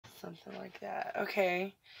something like that.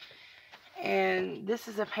 Okay. And this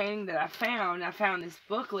is a painting that I found. I found this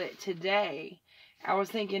booklet today. I was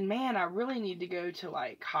thinking, man, I really need to go to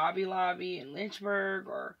like Hobby Lobby in Lynchburg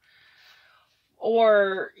or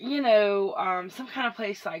some kind of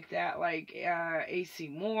place like that, like AC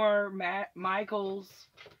Moore, Michaels,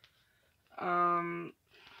 and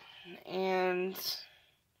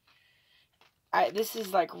this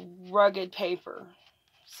is like rugged paper,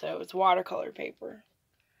 so it's watercolor paper.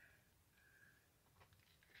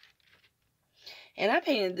 And I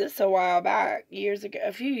painted this a while back,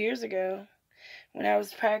 a few years ago, when I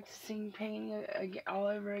was practicing painting all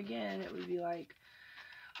over again. It would be like,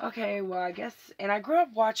 okay, well, I guess, and I grew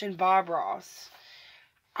up watching Bob Ross.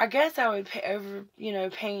 I guess I would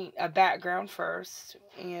paint a background first,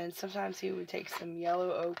 and sometimes he would take some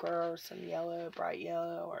yellow ochre or some bright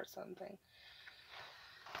yellow or something,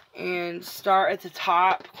 and start at the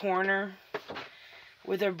top corner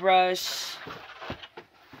with a brush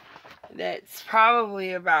that's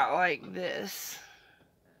probably about like this,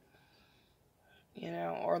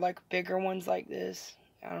 or like bigger ones like this.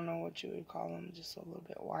 I don't know what you would call them, just a little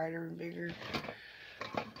bit wider and bigger.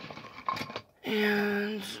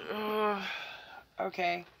 And,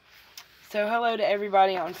 okay. So, hello to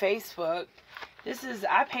everybody on Facebook.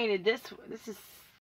 I painted this is